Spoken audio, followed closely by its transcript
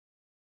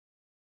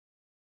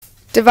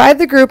Divide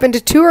the group into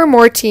 2 or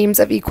more teams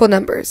of equal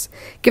numbers.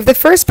 Give the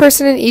first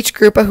person in each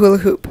group a hula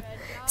hoop.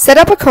 Set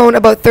up a cone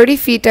about 30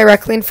 feet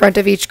directly in front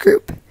of each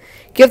group.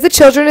 Give the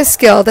children a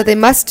skill that they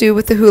must do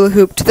with the hula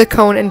hoop to the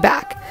cone and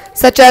back,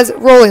 such as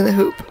rolling the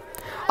hoop.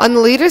 On the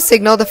leader's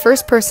signal, the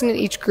first person in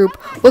each group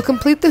will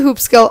complete the hoop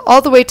skill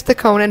all the way to the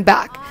cone and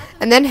back,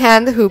 and then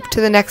hand the hoop to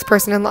the next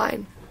person in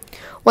line.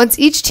 Once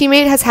each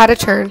teammate has had a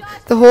turn,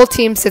 the whole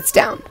team sits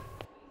down.